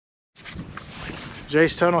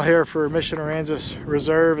Jace Tunnell here for Mission-Aransas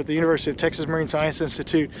Reserve at the University of Texas Marine Science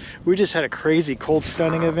Institute. We just had a crazy cold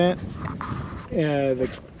stunning event.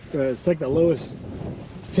 It's like the lowest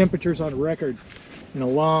temperatures on record in a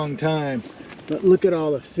long time. But look at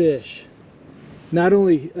all the fish. Not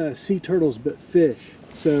only sea turtles, but fish.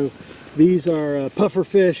 So these are puffer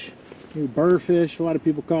fish, burr fish, a lot of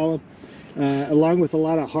people call them, along with a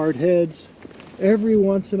lot of hardheads. Every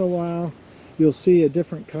once in a while, you'll see a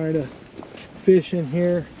different kind of fish in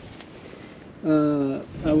here.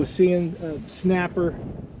 I was seeing snapper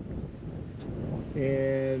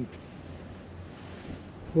and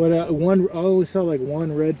I always saw like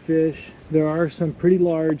one redfish. There are some pretty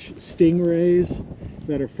large stingrays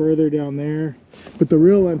that are further down there, but the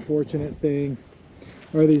real unfortunate thing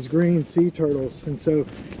are these green sea turtles. And so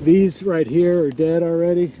these right here are dead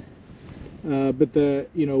already. But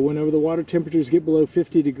whenever the water temperatures get below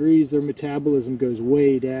 50 degrees, their metabolism goes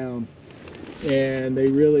way down, and they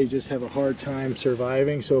really just have a hard time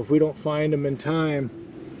surviving. So if we don't find them in time,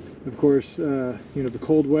 of course, the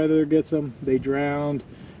cold weather gets them, they drown,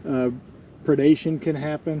 predation can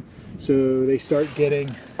happen. So they start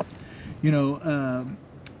getting,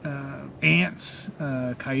 ants,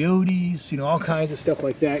 coyotes, all kinds of stuff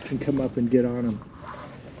like that can come up and get on them.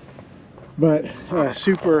 But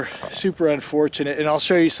super unfortunate. And I'll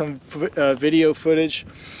show you some video footage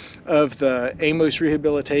of the Animal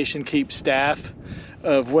Rehabilitation Keep staff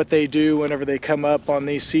of what they do whenever they come up on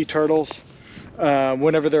these sea turtles.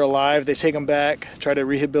 Whenever they're alive, they take them back, try to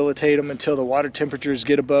rehabilitate them until the water temperatures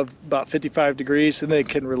get above about 55 degrees, and they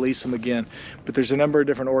can release them again. But there's a number of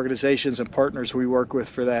different organizations and partners we work with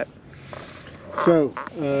for that. So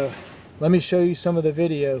let me show you some of the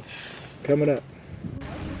video coming up.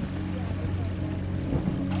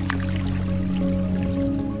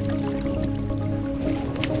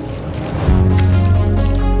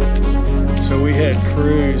 So we had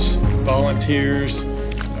crews, volunteers,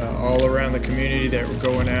 all around the community that were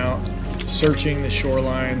going out, searching the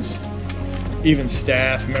shorelines, even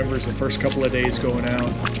staff members the first couple of days going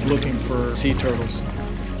out, looking for sea turtles.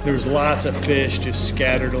 There was lots of fish just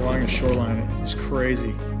scattered along the shoreline. It was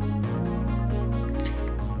crazy.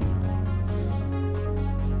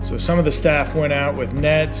 So some of the staff went out with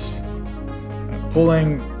nets,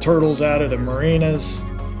 pulling turtles out of the marinas,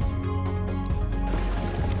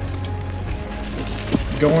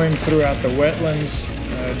 going throughout the wetlands,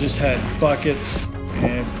 just had buckets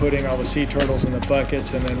and putting all the sea turtles in the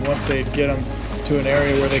buckets, and then once they'd get them to an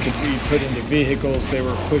area where they could be put into vehicles, they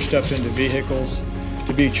were pushed up into vehicles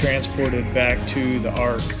to be transported back to the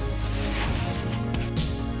Ark.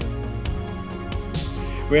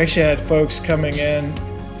 We actually had folks coming in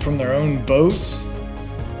from their own boats.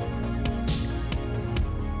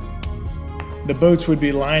 The boats would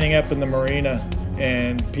be lining up in the marina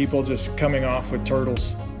and people just coming off with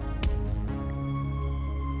turtles.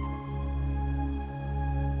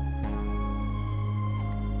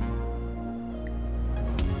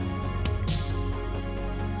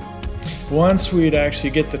 Once we'd actually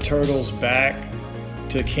get the turtles back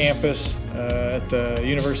to campus at the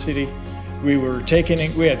university, we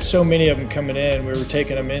had so many of them coming in, we were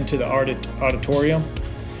taking them into the auditorium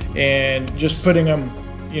and just putting them,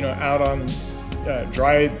 out on the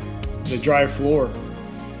dry floor.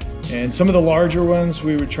 And some of the larger ones,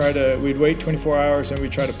 we'd wait 24 hours and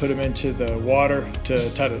we'd try to put them into the water to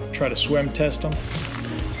try to swim test them,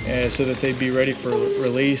 so that they'd be ready for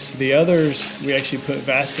release. The others, we actually put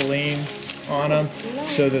Vaseline on them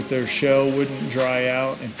so that their shell wouldn't dry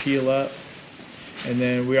out and peel up. And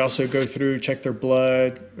then we also go through, check their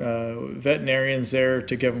blood, veterinarians there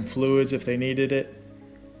to give them fluids if they needed it.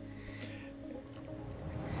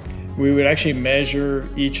 We would actually measure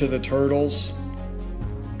each of the turtles.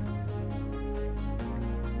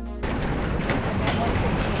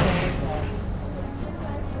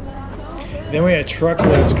 Then we had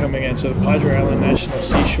truckloads coming in. So the Padre Island National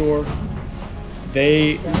Seashore,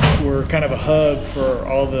 they were kind of a hub for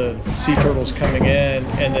all the sea turtles coming in,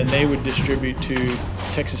 and then they would distribute to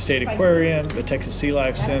Texas State Aquarium, the Texas Sea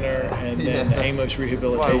Life Center, and then the Amos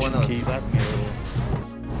Rehabilitation Keep.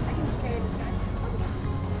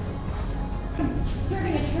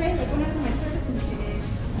 Serving a tray like when I was in my service in 2 days.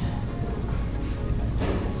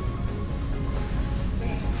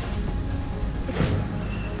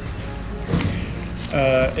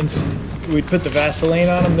 And we'd put the Vaseline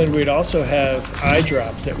on them, then we'd also have eye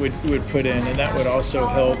drops that we'd put in, and that would also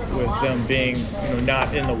help with them being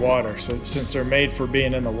not in the water. So since they're made for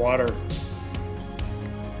being in the water.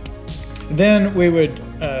 Then we would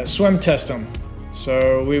swim test them.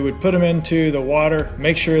 So we would put them into the water,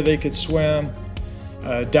 make sure they could swim,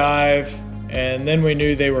 dive, and then we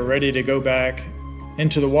knew they were ready to go back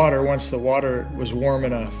into the water once the water was warm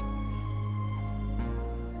enough.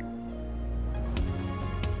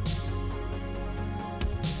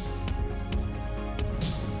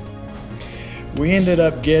 We ended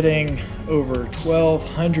up getting over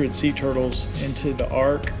 1,200 sea turtles into the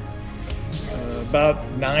Ark. About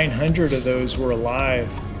 900 of those were alive.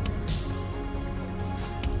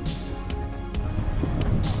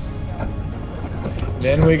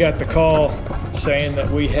 Then we got the call saying that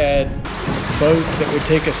we had boats that would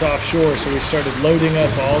take us offshore, so we started loading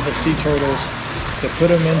up all the sea turtles to put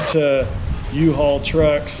them into U-Haul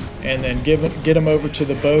trucks and then get them over to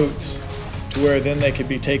the boats to where then they could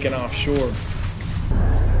be taken offshore.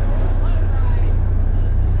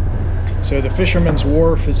 So the Fisherman's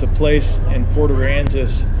Wharf is a place in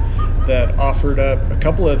Port-Aransas that offered up a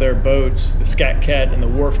couple of their boats, the Scat Cat and the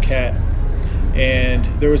Wharf Cat, and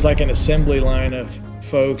there was like an assembly line of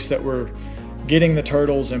folks that were getting the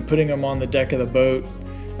turtles and putting them on the deck of the boat.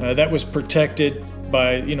 That was protected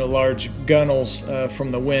by large gunnels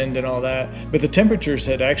from the wind and all that, but the temperatures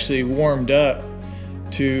had actually warmed up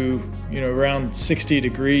to around 60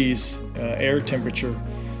 degrees air temperature.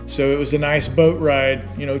 So it was a nice boat ride,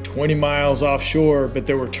 20 miles offshore, but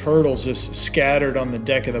there were turtles just scattered on the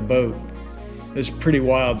deck of the boat. It was a pretty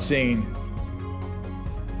wild scene.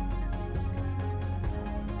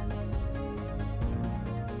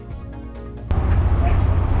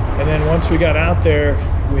 And then once we got out there,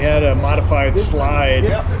 we had a modified slide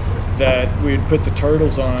that we'd put the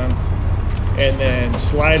turtles on and then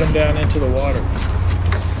slide them down into the water.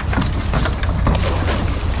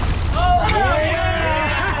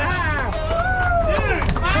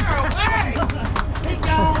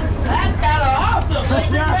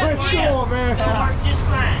 Yeah, let's go, man. Just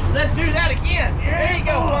fine. Let's do that again. There you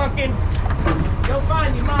go, Pumpkin. Go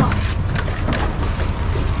find your mom.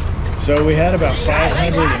 So we had about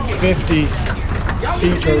 550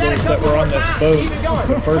 sea turtles that were on this boat,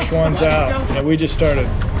 the first ones out, and we just started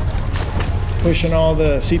pushing all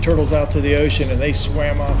the sea turtles out to the ocean, and they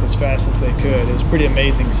swam off as fast as they could. It was a pretty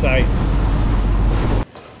amazing sight.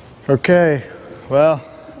 Okay, well,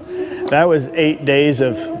 that was 8 days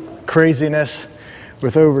of craziness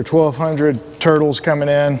with over 1,200 turtles coming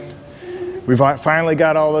in. We've finally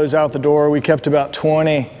got all those out the door. We kept about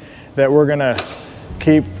 20 that we're gonna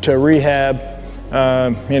keep to rehab.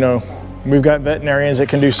 We've got veterinarians that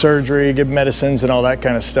can do surgery, give medicines and all that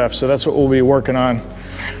kind of stuff. So that's what we'll be working on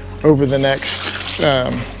over the next,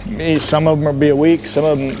 some of them will be a week, some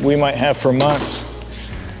of them we might have for months.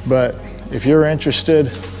 But if you're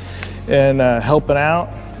interested in helping out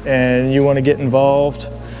and you wanna get involved,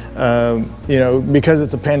 because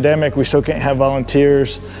it's a pandemic, we still can't have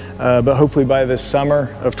volunteers, but hopefully by this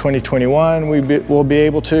summer of 2021, we'll be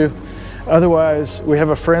able to. Otherwise, we have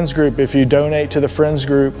a friends group. If you donate to the friends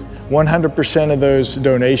group, 100% of those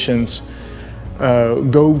donations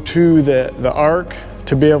go to the Ark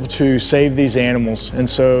to be able to save these animals. And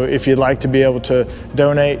so if you'd like to be able to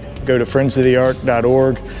donate, go to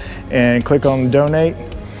friendsoftheark.org and click on donate,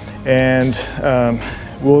 and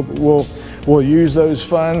we'll use those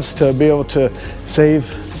funds to be able to save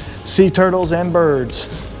sea turtles and birds.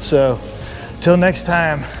 So till next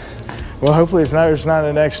time, well, hopefully it's not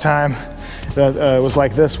the next time that was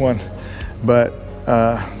like this one, but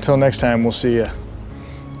till next time, we'll see you.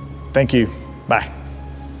 Thank you. Bye.